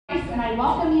I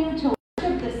welcome you to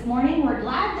worship this morning. We're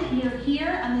glad that you're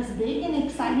here on this big and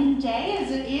exciting day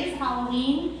as it is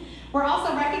Halloween. We're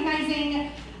also recognizing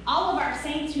all of our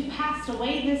saints who passed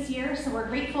away this year, so we're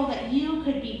grateful that you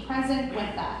could be present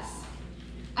with us.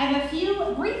 I have a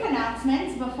few brief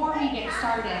announcements before we get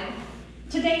started.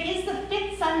 Today is the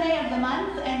 5th Sunday of the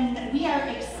month, and we are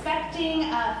expecting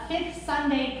a 5th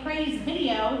Sunday praise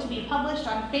video to be published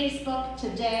on Facebook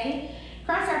today.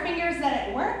 Cross our fingers that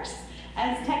it works,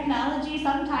 as technology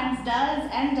sometimes does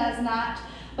and does not.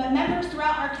 But members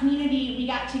throughout our community, we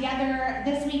got together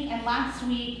this week and last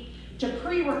week to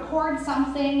pre-record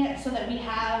something so that we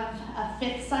have a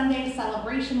 5th Sunday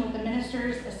celebration with the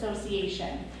Ministers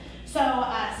Association. So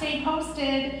stay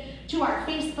posted to our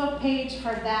Facebook page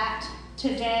for that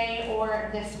today or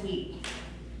this week.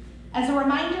 As a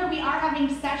reminder, we are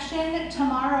having session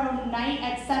tomorrow night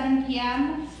at 7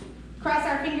 p.m. Cross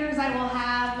our fingers, I will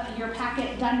have your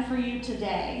packet done for you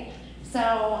today. So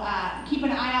keep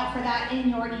an eye out for that in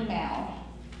your email.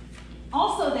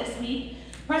 Also this week,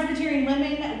 Presbyterian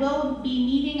Women will be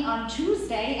meeting on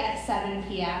Tuesday at 7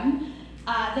 p.m.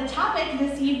 The topic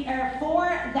for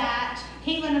that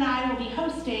Caitlin and I will be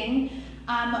hosting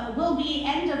will be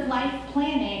end-of-life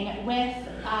planning with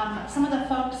some of the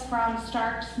folks from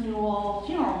Starks Newell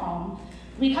Funeral Home.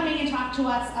 They'll be coming and talk to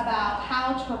us about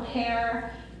how to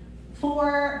prepare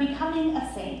for becoming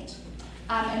a saint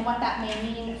and what that may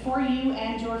mean for you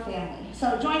and your family.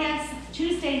 So join us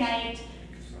Tuesday night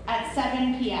at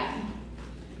 7 p.m.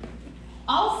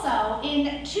 Also,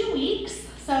 in 2 weeks,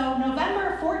 so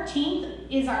November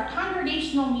 14th is our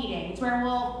congregational meetings where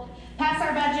we'll pass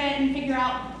our budget and figure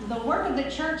out the work of the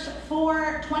church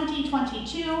for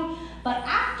 2022. But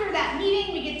after that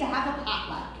meeting, we get to have a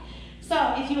potluck.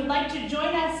 So if you would like to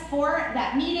join us for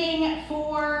that meeting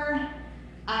for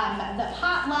the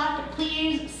potluck,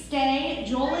 please stay.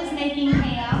 Joel is making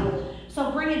ham,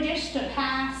 so bring a dish to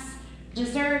pass,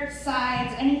 desserts,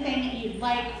 sides, anything you'd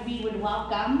like, we would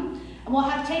welcome. And we'll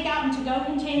have takeout and to-go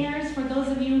containers for those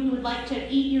of you who would like to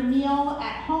eat your meal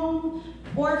at home,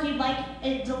 or if you'd like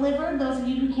it delivered, those of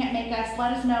you who can't make us,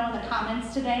 let us know in the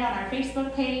comments today on our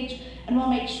Facebook page, and we'll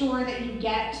make sure that you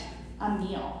get a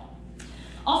meal.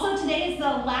 Also, today is the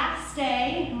last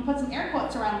day, I'm gonna put some air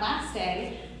quotes around last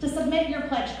day, to submit your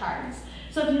pledge cards.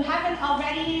 So if you haven't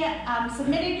already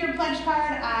submitted your pledge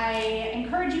card, I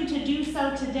encourage you to do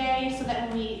so today so that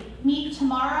when we meet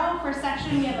tomorrow for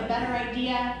session, we have a better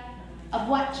idea of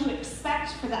what to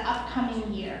expect for the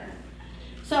upcoming year.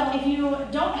 So if you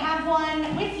don't have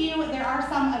one with you, there are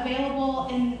some available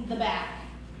in the back.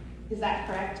 Is that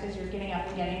correct, as you're getting up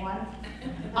and getting one?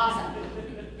 Awesome.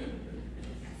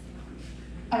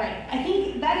 All right, I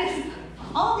think that is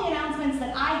all the announcements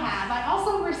that I have. I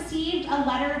also received a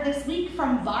letter this week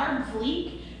from Barb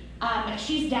Vleek.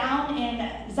 She's down in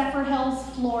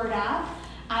Zephyrhills, Florida,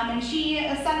 and she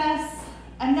sent us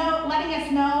a note letting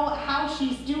us know how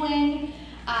she's doing.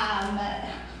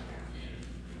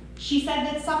 She said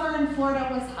that summer in Florida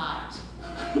was hot,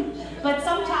 but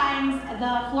sometimes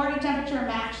the Florida temperature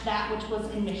matched that which was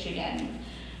in Michigan.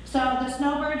 So the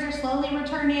snowbirds are slowly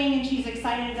returning, and she's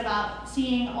excited about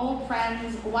seeing old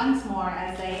friends once more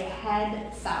as they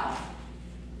head south.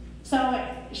 So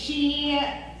she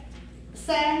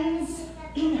sends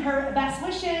her best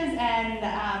wishes and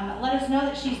let us know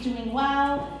that she's doing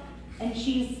well, and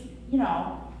she's,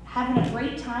 having a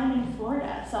great time in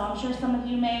Florida. So I'm sure some of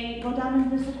you may go down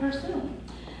and visit her soon.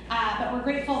 But we're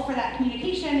grateful for that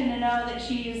communication and to know that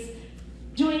she's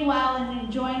doing well and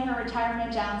enjoying her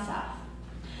retirement down south.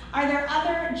 Are there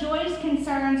other joys,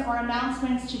 concerns, or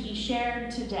announcements to be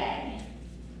shared today?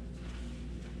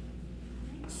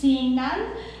 Seeing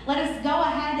none, let us go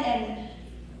ahead and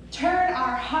turn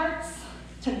our hearts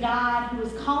to God, who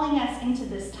is calling us into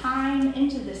this time,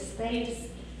 into this space,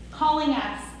 calling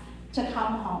us to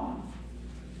come home.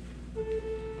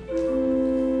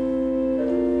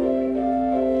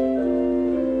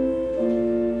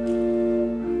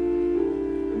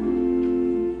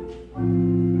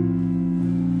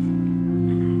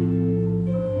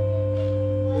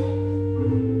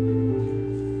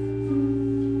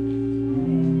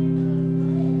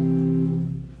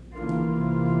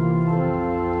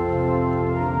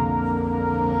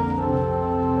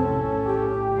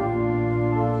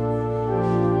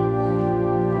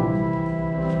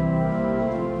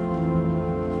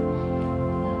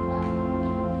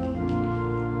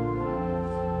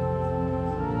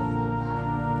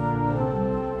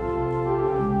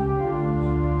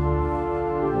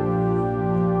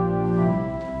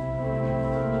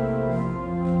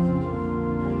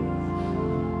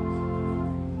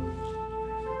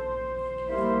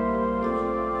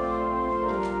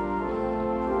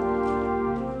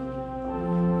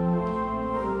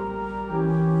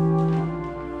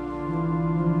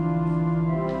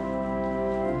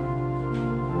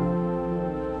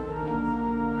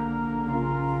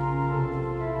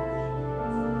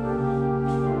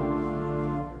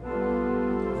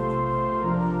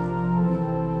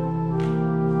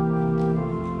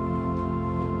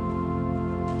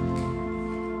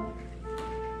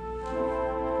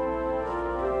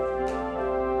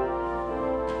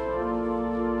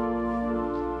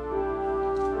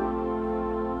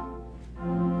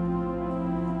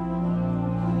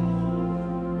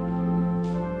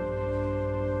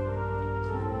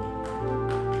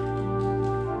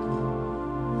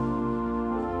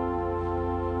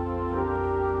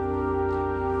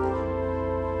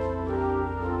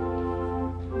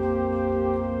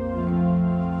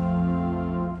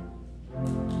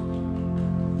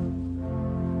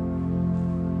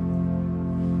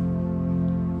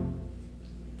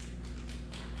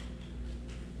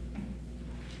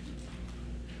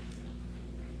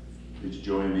 Please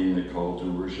join me in the call to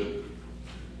worship.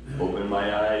 Open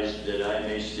my eyes that I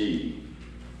may see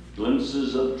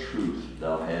glimpses of truth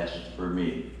thou hast for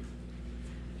me.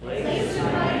 Place in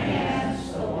my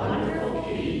hands the wonderful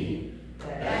key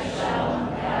that shall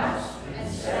unpass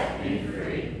and set me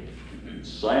free.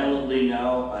 Silently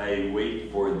now I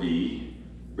wait for thee,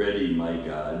 ready, my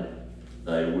God,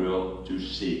 thy will to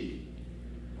see.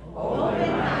 Open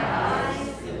my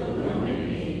eyes, illumine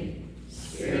me,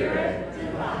 Spirit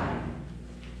divine.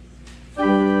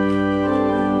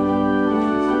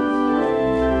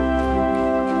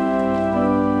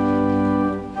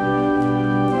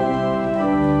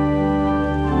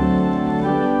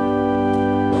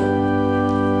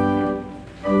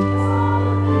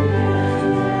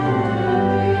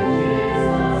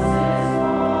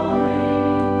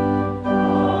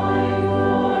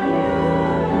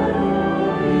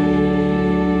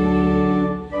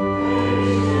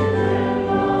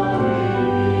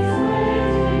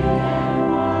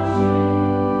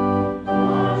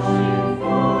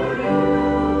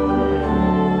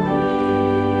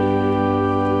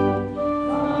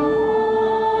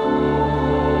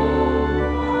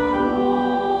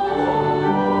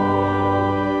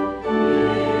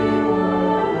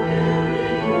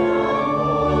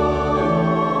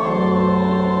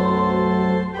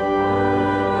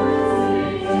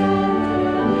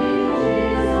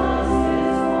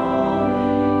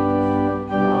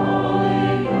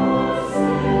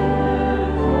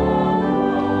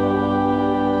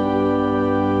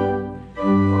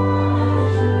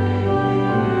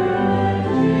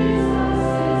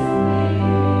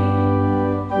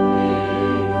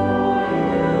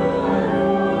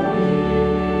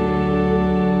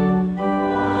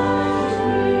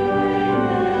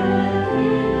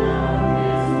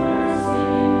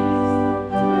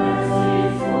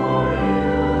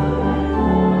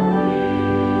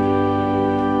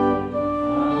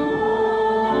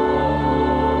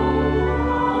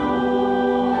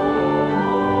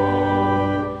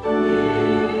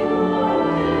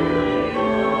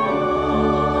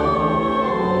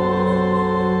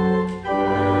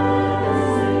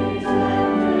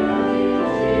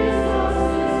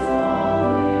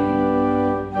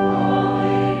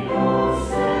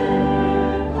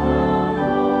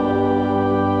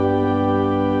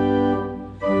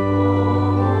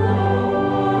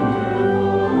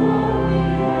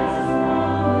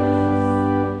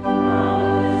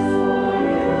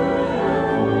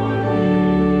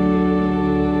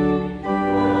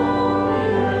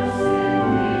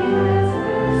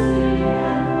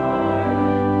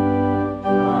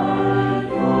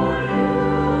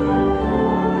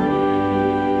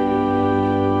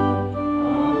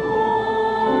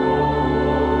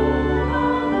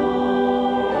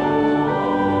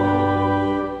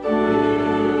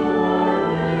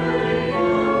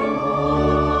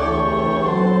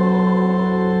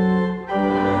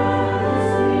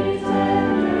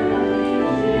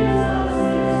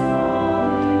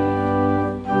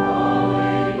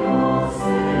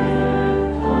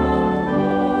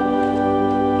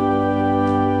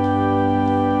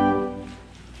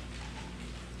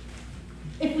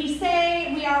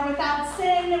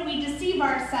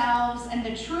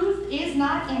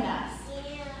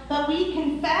 But we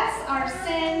confess our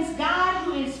sins. God,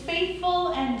 who is faithful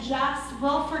and just,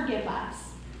 will forgive us.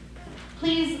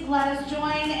 Please let us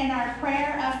join in our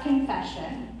prayer of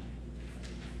confession.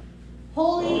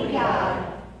 Holy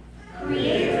God,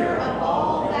 creator of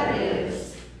all that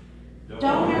is,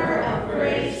 donor of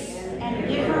grace and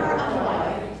giver of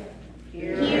life,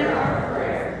 hear our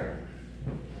prayer.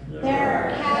 There are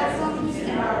chasms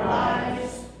in our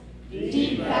lives,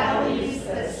 deep valleys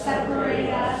that separate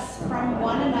us from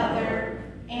one another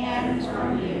and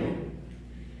from you.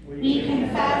 We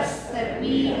confess that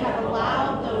we have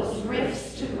allowed those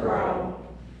rifts to grow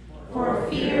for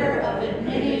fear of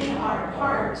admitting our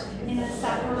part in a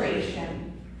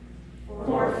separation,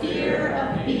 for fear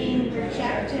of being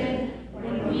rejected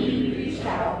when we reach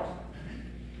out.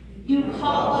 You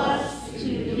call us to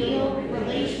heal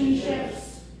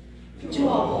relationships, to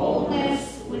a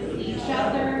wholeness with each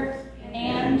other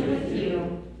and with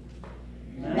you.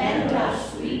 Mend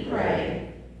us, we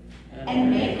pray, and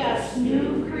make us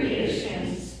new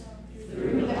creations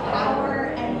through the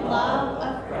power and love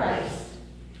of Christ,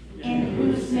 in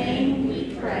whose name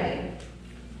we pray.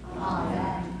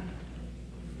 Amen.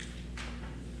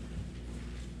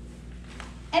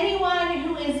 Anyone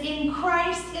who is in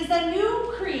Christ is a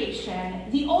new creation.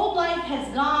 The old life has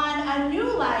gone, a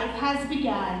new life has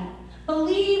begun.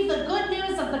 Believe the good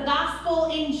news of the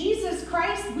gospel. In Jesus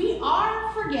Christ, we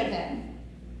are forgiven.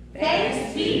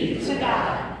 Thanks be to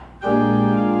God.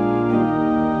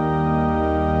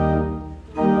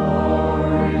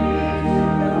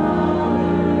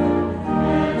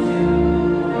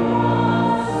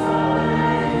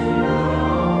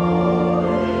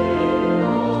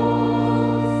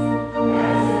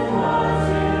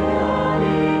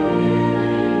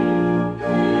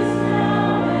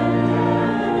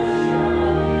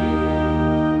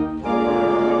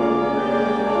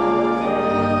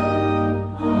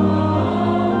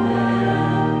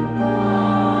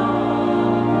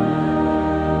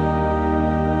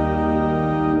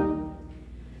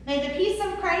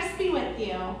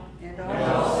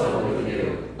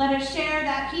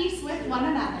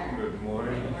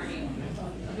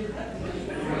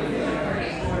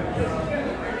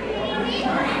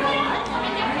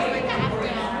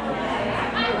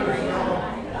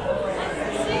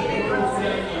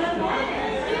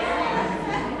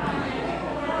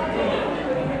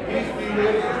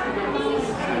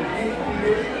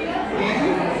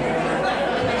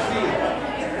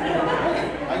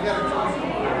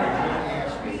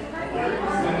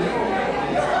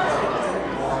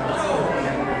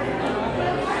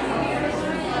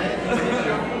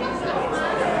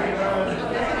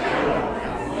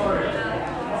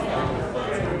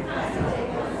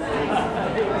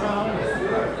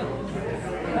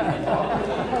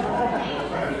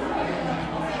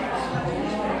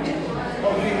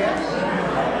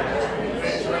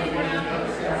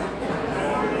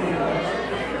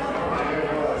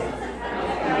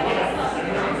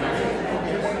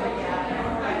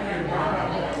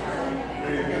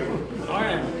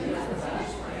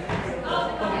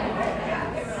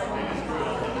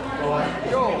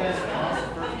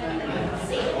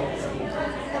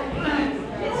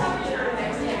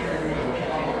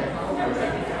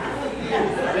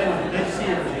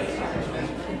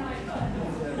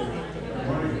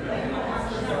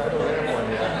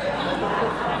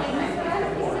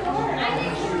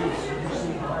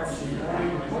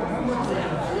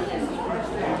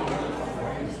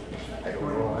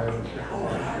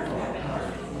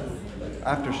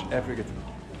 After you get to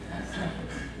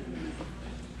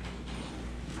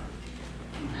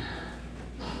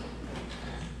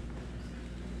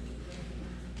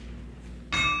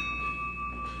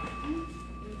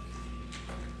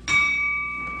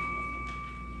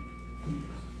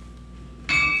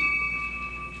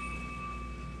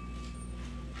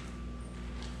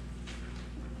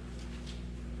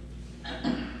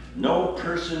No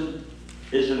person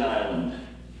is an island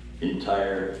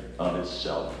entire of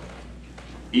itself.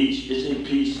 Each is a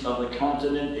piece of the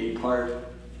continent, a part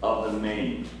of the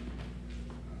main.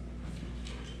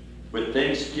 With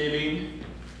Thanksgiving,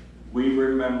 we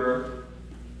remember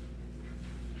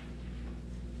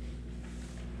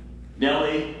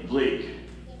Nellie Bleak,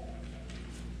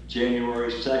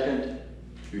 January 2nd,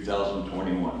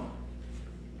 2021.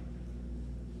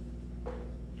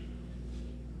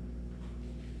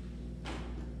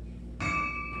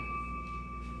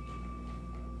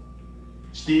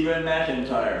 Stephen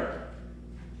McIntyre,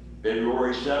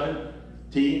 February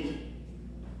 17th,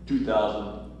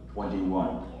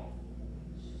 2021.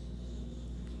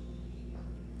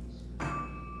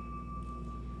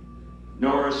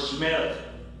 Nora Smith,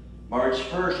 March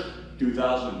 1st,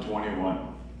 2021.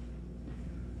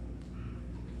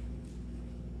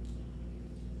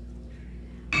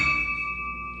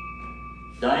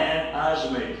 Diane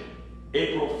Osmick,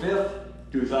 April 5th,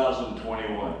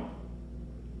 2021.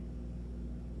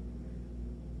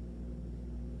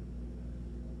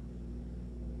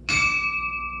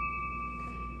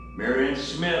 Marion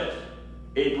Smith,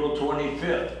 April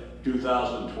 25th,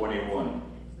 2021.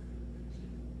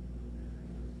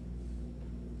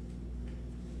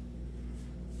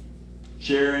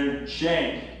 Sharon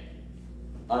Shank,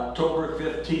 October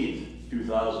 15th,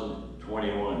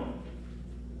 2021.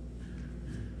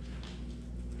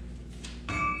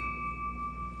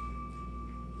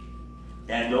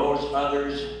 And those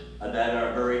others that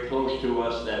are very close to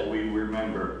us that we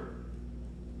remember.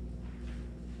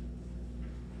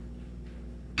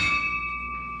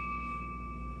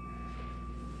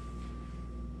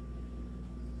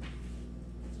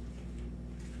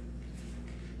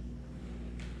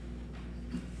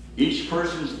 Each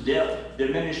person's death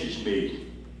diminishes me,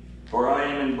 for I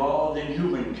am involved in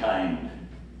humankind.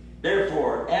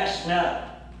 Therefore, ask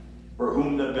not for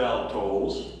whom the bell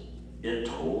tolls, it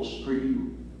tolls for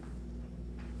you.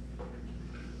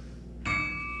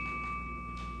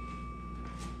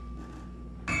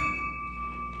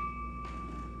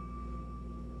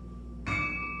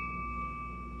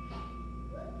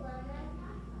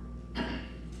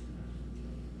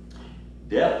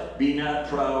 Death, be not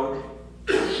proud.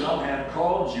 Some have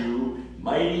called you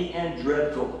mighty and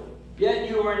dreadful, yet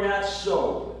you are not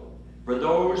so. For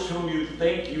those whom you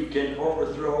think you can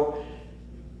overthrow,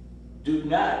 do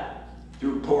not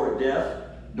through poor death,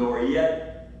 nor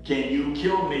yet can you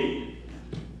kill me.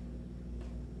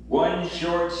 One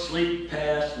short sleep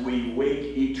past, we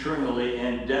wake eternally,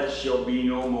 and death shall be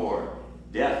no more.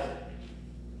 Death,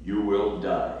 you will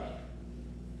die.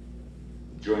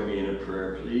 Join me in a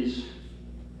prayer, please.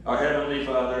 Our Heavenly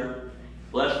Father,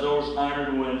 bless those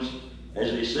honored ones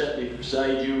as they sit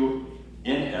beside you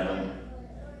in heaven.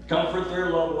 Comfort their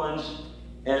loved ones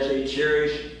as they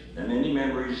cherish the many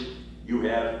memories you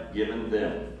have given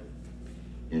them.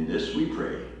 In this we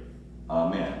pray.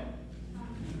 Amen.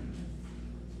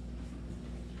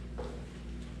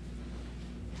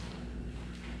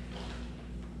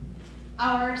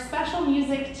 Our special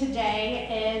music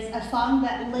today is a song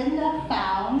that Linda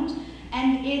found,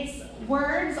 and its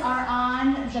words are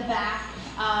on the back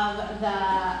of the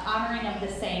honoring of the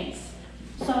saints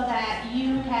so that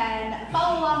you can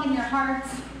follow along in your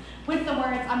hearts with the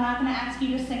words. I'm not going to ask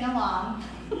you to sing along.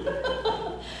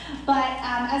 But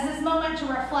as this moment to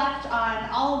reflect on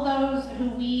all of those who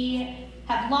we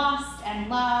have lost and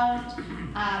loved,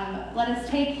 let us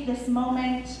take this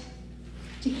moment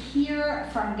to hear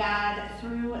from God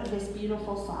through this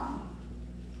beautiful song.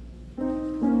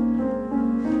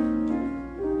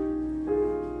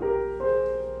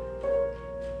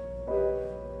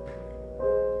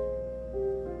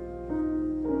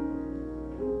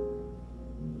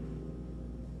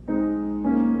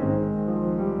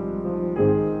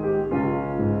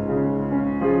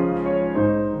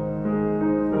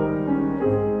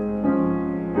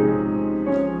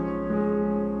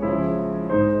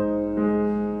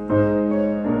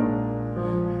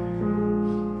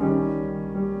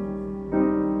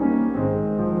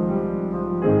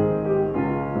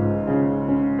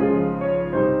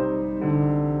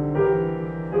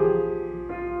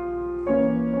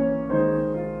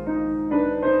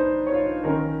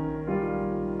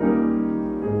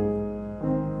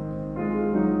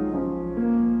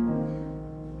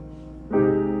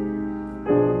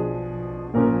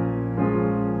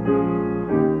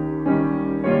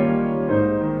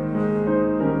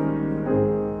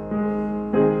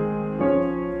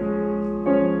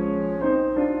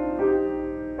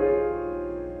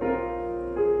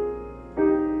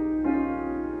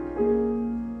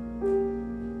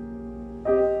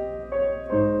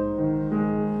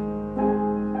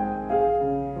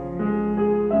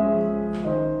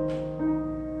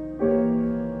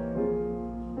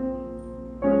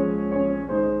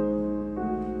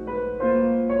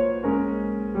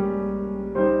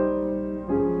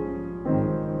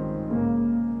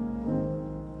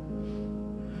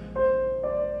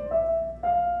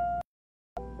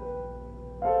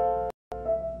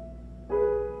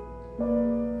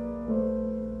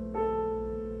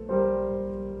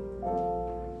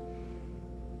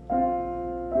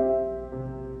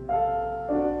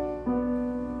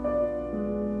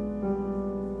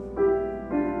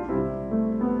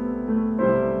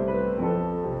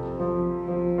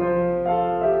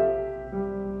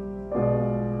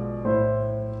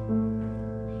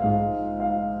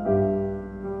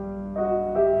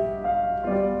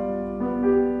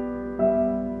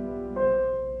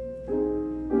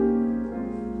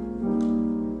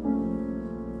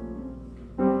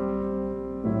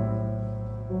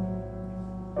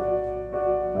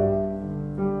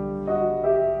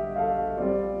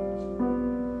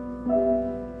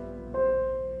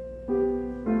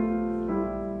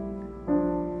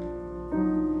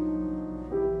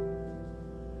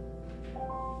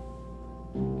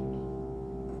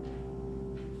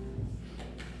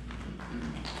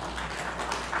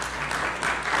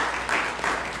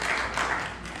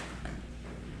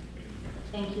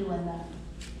 Thank you, Linda.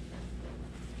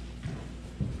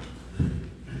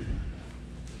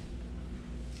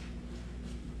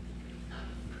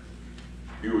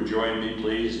 You would join me,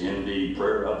 please, in the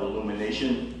prayer of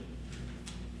illumination.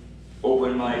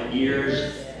 Open my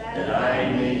ears that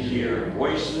I may hear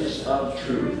voices of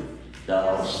truth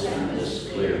thou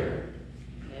sendest clear.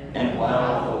 And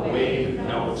while the wave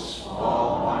notes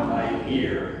fall on my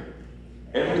ear,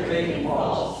 everything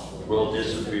false will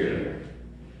disappear.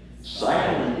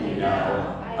 Silently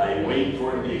now I wait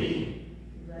for thee,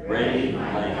 ready,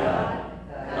 my God,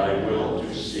 thy will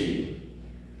to see.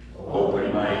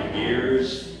 Open my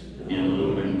ears,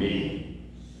 illumine me,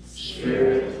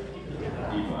 Spirit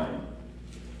divine.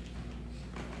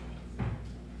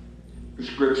 The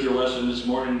scripture lesson this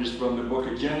morning is from the book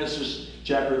of Genesis,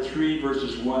 chapter 3,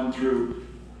 verses 1 through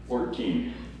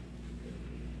 14.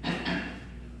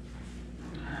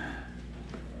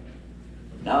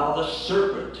 Now the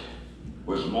serpent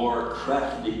was more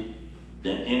crafty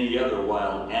than any other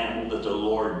wild animal that the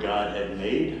Lord God had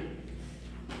made.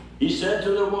 He said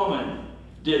to the woman,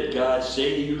 did God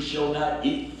say you shall not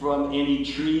eat from any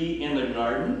tree in the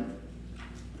garden?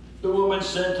 The woman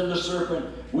said to the serpent,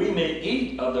 we may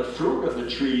eat of the fruit of the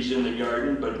trees in the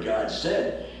garden, but God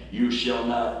said, you shall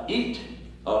not eat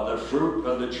of the fruit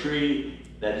of the tree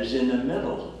that is in the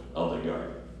middle of the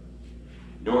garden,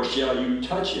 nor shall you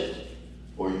touch it,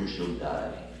 or you shall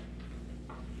die.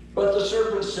 But the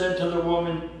serpent said to the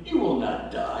woman, you will not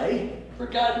die, for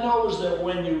God knows that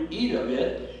when you eat of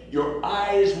it, your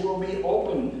eyes will be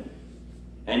opened,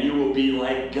 and you will be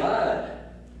like God,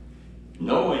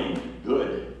 knowing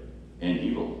good and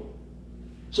evil.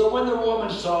 So when the woman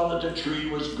saw that the tree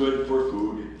was good for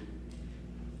food,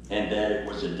 and that it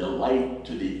was a delight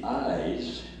to the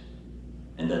eyes,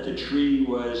 and that the tree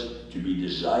was to be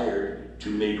desired to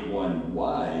make one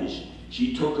wise,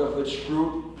 she took of its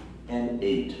fruit and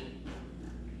ate.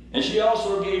 And she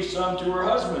also gave some to her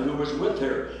husband who was with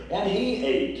her, and he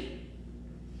ate.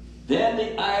 Then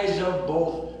the eyes of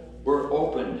both were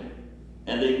opened,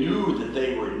 and they knew that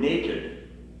they were naked.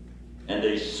 And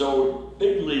they sewed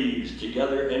fig leaves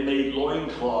together and made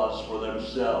loincloths for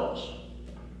themselves.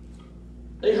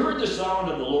 They heard the sound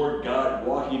of the Lord God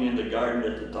walking in the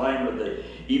garden at the time of the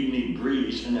evening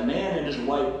breeze, and the man and his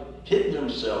wife hid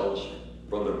themselves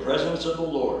from the presence of the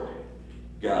Lord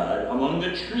God among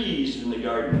the trees in the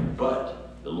garden.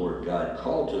 But the Lord God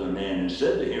called to the man and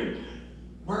said to him,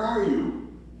 "Where are you?"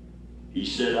 He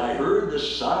said, "I heard the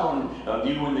sound of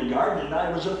you in the garden, and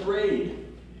I was afraid,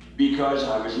 because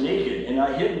I was naked, and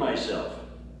I hid myself."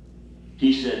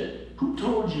 He said, "Who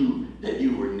told you that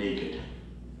you were naked?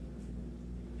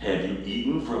 Have you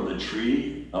eaten from the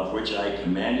tree of which I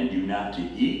commanded you not to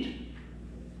eat?"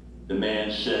 The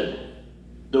man said,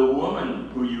 "The woman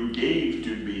who you gave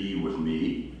to be with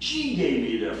me, she gave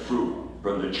me the fruit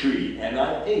from the tree, and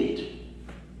I ate."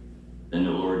 Then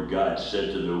the Lord God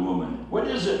said to the woman, "What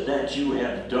is it that you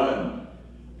have done?"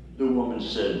 The woman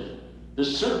said, "The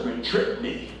serpent tricked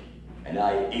me, and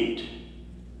I ate."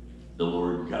 The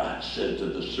Lord God said to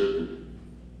the serpent,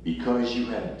 "Because you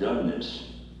have done this,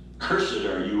 cursed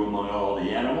are you among all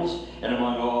the animals and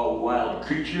among all wild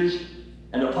creatures,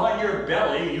 and upon your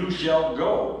belly you shall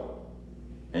go,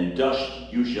 and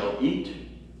dust you shall eat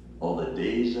all the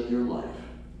days of your life."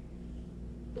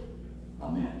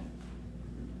 Amen.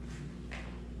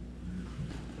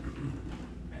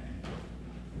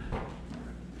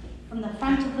 From the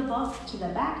front of the book to the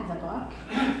back of the book,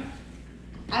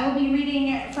 I will be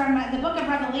reading from the book of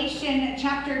Revelation,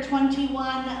 chapter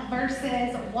 21,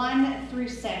 verses 1 through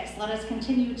 6. Let us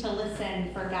continue to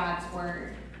listen for God's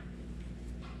word.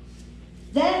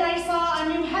 Then I saw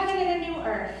a new heaven and a new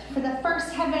earth, for the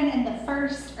first heaven and the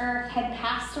first earth had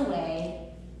passed away,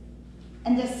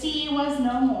 and the sea was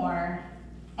no more.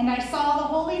 And I saw the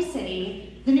holy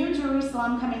city, the new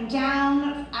Jerusalem, coming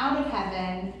down out of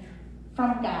heaven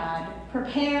from God,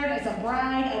 prepared as a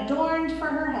bride adorned for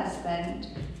her husband.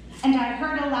 And I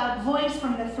heard a loud voice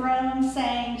from the throne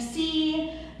saying,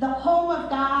 "See, the home of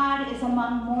God is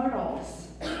among mortals.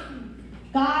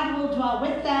 God will dwell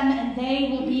with them, and they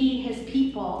will be his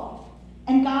people.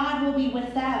 And God will be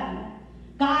with them.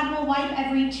 God will wipe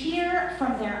every tear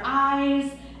from their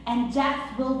eyes, and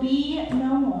death will be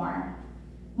no more.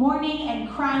 Mourning and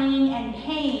crying and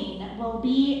pain will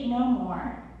be no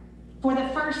more, for the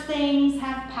first things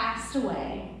have passed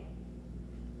away."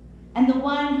 And the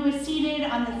one who is seated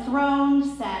on the throne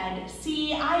said,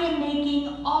 "See, I am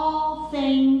making all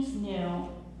things new."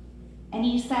 And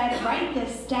he said, "Write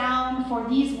this down, for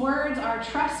these words are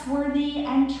trustworthy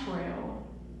and true."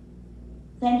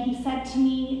 Then he said to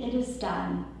me, "It is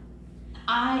done.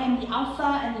 I am the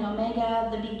Alpha and the Omega,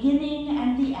 the beginning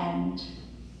and the end."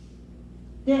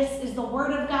 This is the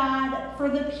word of God for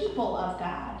the people of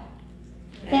God.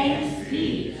 Thanks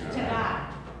be to God.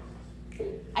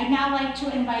 I'd now like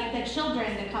to invite the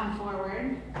children to come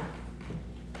forward.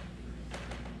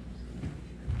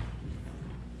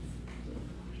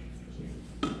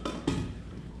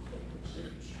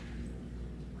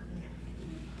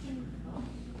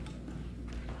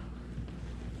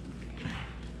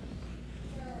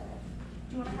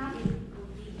 Do you want to come?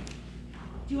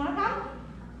 Do you want to come?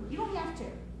 You don't have to.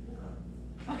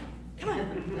 Okay, come on.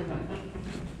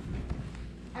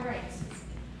 All right.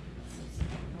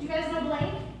 Do you guys know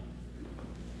Blake?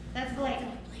 That's Blake.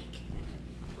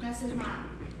 That's his mom.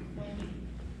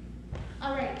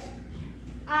 All right.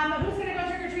 Who's gonna go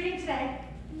trick or treating today?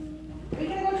 Are you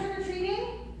gonna go trick or treating?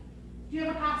 Do you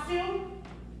have a costume?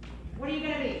 What are you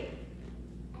gonna be?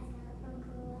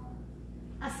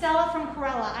 Estella from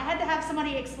Corella. I had to have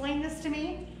somebody explain this to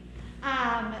me.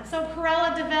 So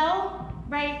Corella DeVille,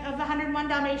 right, of the 101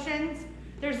 Dalmatians,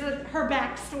 her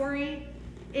backstory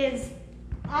is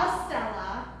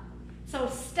Estella. So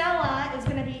Stella is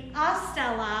going to be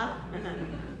Estella,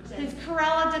 who's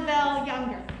Corella DeVille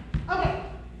younger. Okay.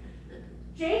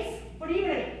 Jace, what are you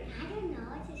going to be? I don't know.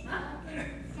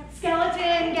 It's a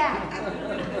Skeleton gal.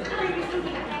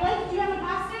 Blake, do you have a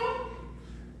costume?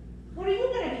 What are you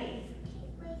going to be?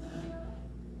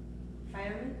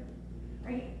 Fireman?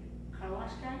 Are you car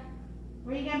wash guy?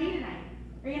 Where are you going to be tonight?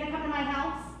 Are you going to come to my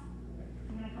house?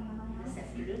 I'm going to come to my house.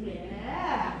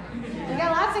 Yeah. We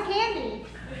got lots of candy.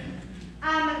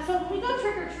 So when we go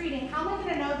trick-or-treating, how am I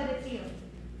going to know that it's you?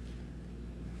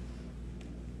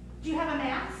 Do you have a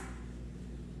mask?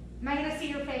 Am I going to see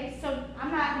your face? So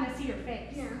I'm not going to see your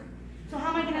face. No. So how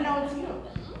am I going to know it's you?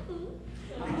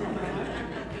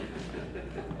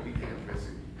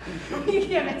 You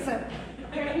can't miss it.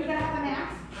 Are you gonna have a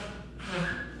mask?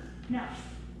 No.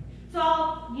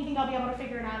 So, you think I'll be able to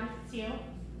figure it out if it's you?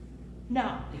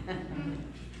 No.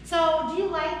 So, do you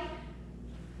like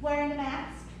wearing a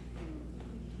mask?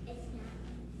 It's not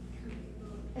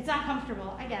comfortable. It's not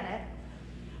comfortable, I get it.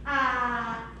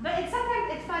 But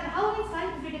sometimes it's fun. Halloween's fun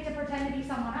because we get to pretend to be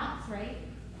someone else, right?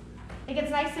 It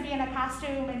gets nice to be in a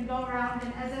costume and go around,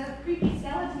 and as a creepy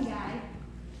skeleton guy,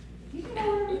 you can go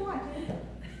wherever you want.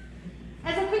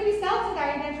 As a creepy skeleton guy,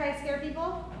 are you gonna try to scare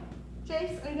people?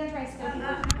 Jace, are you gonna try to scare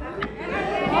people?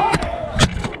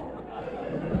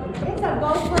 It's a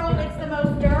GoPro, it's the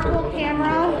most durable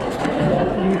camera.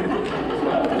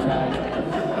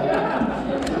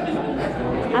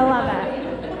 I love it.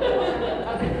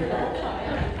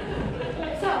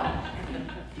 So,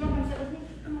 do you want to sit with me?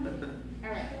 Come on. All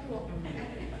right, cool.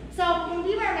 So, when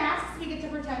we wear masks, we get to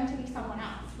pretend to be someone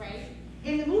else, right?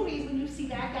 In the movies, when you see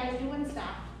bad guys doing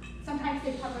stuff, sometimes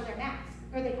they cover their mask,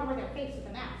 or they cover their face with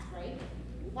a mask, right?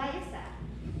 Why is that?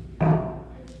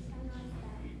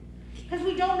 Because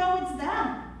we don't know it's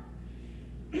them.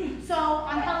 So,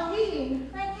 on Halloween,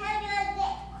 But how do I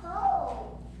get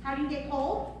cold? how do you get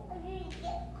cold? How do you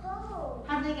get cold?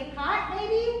 How do they get caught,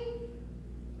 maybe?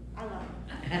 I love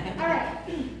it. All right.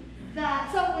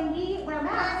 So when we wear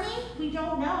masks, Mommy? we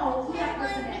don't know who that How do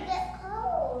person we is. get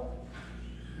cold?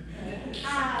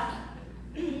 Uh,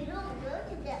 You don't go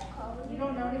to get cold. you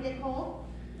don't know to get cold?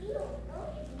 You don't go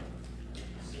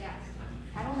to Yes.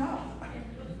 I don't know.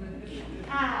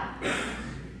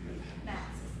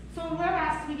 Masks. So when we wear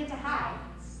masks, we get to hide.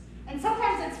 And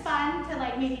sometimes it's fun to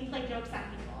like maybe play jokes on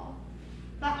people.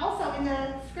 But also in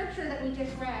the scripture that we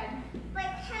just read, But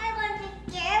how want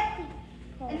to scare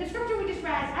people? in the scripture we just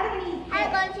read, Adam and Eve How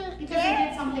about hid you because they scare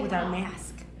did something With our wrong.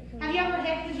 mask. Have you ever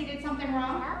hid because you did something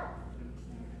wrong?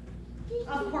 No.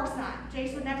 Of course not.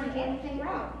 Jace would never do anything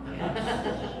wrong.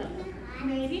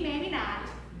 Maybe, maybe not.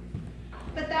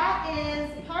 But that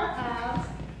is part of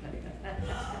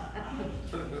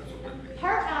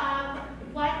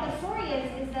what the story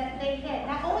is that they hid.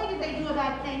 Not only did they do a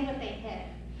bad thing, but they hid.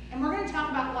 And we're going to talk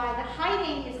about why the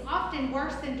hiding is often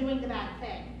worse than doing the bad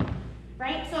thing.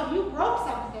 Right? So if you broke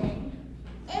something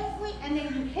If we and then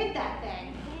you hid that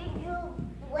thing,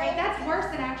 right, that's worse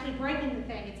than actually breaking the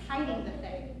thing. It's hiding the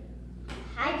thing.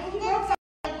 hiding You broke something,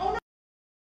 like, oh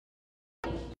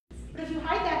no. But if you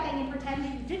hide that thing and pretend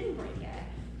that you didn't break it,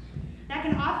 that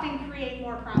can often create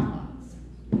more problems.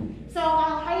 So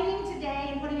while hiding today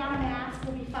and putting on a mask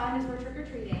will be fun as we're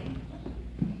trick-or-treating,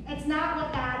 it's not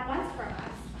what God wants from us.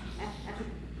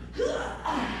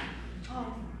 Oh, all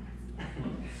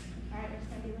right, we're just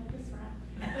gonna be like this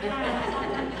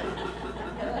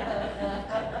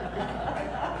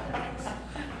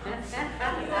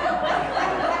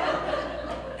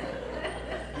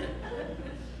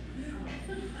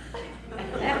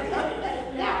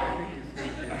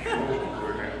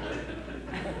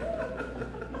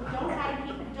Don't hide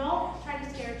people. Don't try to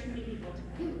scare too many people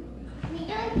today. We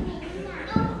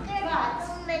don't scare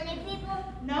so many people.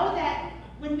 Know that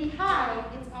when we hide,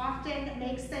 it often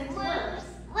makes things worse.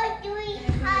 What do we than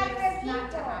if we hide just from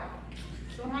not to people? hide.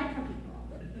 Don't hide from people.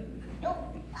 Don't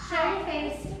Show your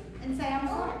face and say, I'm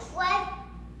sorry. What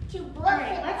to All block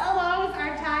right, it let's up. close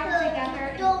our time So together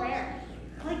in don't- prayer.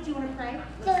 Blake, do you want to pray?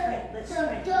 Let's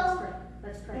pray.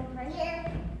 Don't pray.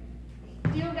 Here.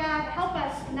 Dear God, help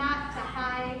us not to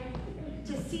hide,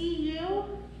 to see you,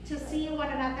 to see one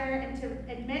another, and to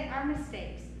admit our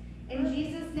mistakes. In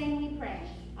Jesus' name we pray.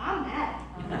 Amen.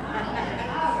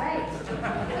 All right.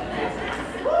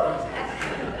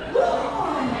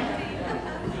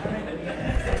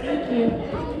 Thank you.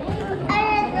 I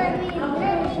am going to be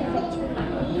ready to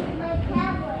eat my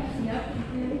tablet.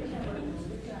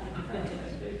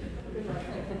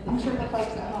 I'm sure the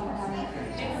folks at home are having a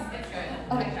great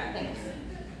time. Okay, thanks.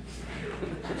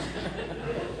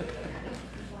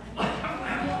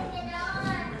 Get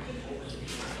on.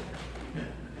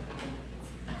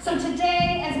 So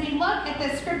today, as we look at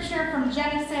the scripture from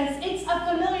Genesis, it's a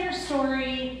familiar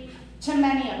story to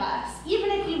many of us.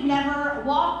 Even if you've never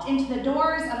walked into the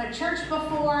doors of a church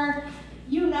before,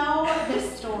 you know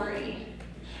this story.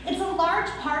 It's a large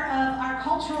part of our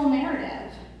cultural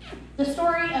narrative. The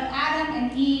story of Adam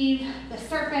and Eve, the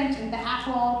serpent and the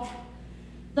apple.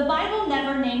 The Bible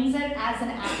never names it as an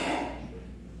apple.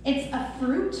 It's a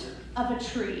fruit of a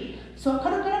tree. So it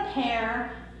could have been a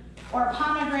pear, or a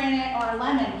pomegranate, or a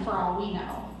lemon for all we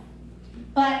know.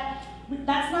 But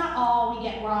that's not all we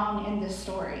get wrong in this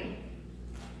story.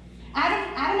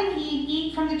 Adam and Eve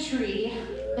eat from the tree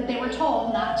that they were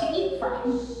told not to eat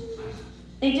from.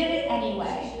 They did it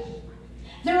anyway.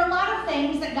 There are a lot of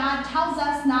things that God tells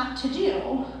us not to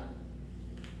do,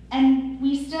 and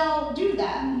we still do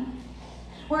them.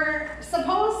 We're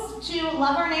supposed to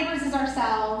love our neighbors as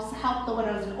ourselves, help the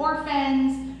widows and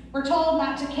orphans. We're told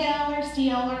not to kill or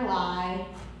steal or lie,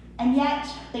 and yet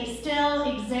they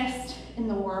still exist in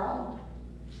the world.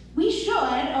 We should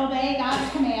obey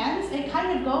God's commands. It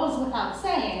kind of goes without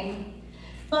saying.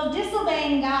 But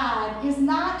disobeying God is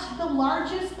not the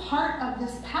largest part of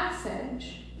this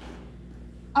passage.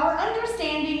 Our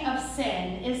understanding of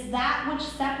sin is that which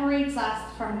separates us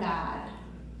from God.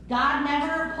 God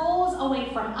never pulls away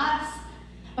from us,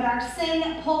 but our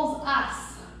sin pulls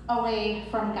us away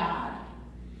from God.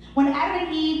 When Adam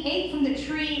and Eve ate from the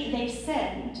tree, they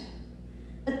sinned.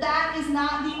 But that is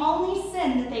not the only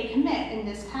sin that they commit in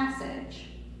this passage.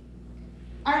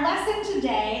 Our lesson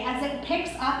today, as it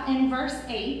picks up in verse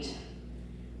 8,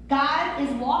 God is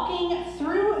walking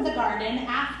through the garden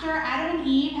after Adam and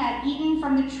Eve had eaten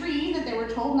from the tree that they were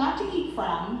told not to eat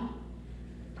from.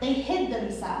 They hid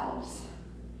themselves.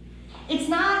 It's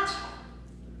not,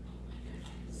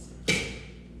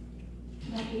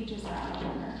 my pages are out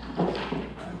of order.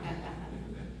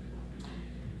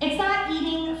 It's not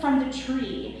eating from the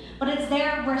tree, but it's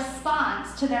their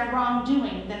response to their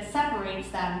wrongdoing that separates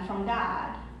them from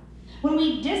God. When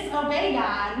we disobey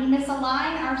God, we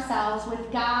misalign ourselves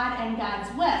with God and God's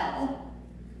will.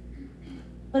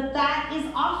 But that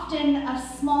is often a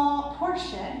small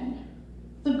portion.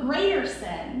 The greater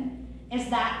sin is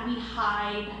that we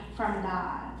hide from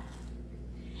God.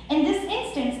 In this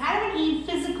instance, Adam and Eve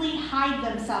physically hide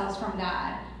themselves from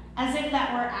God, as if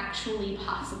that were actually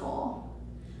possible.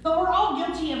 But we're all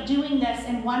guilty of doing this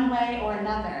in one way or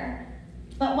another.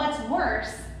 But what's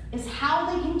worse is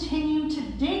how they continue to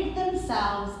dig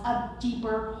themselves a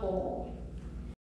deeper hole.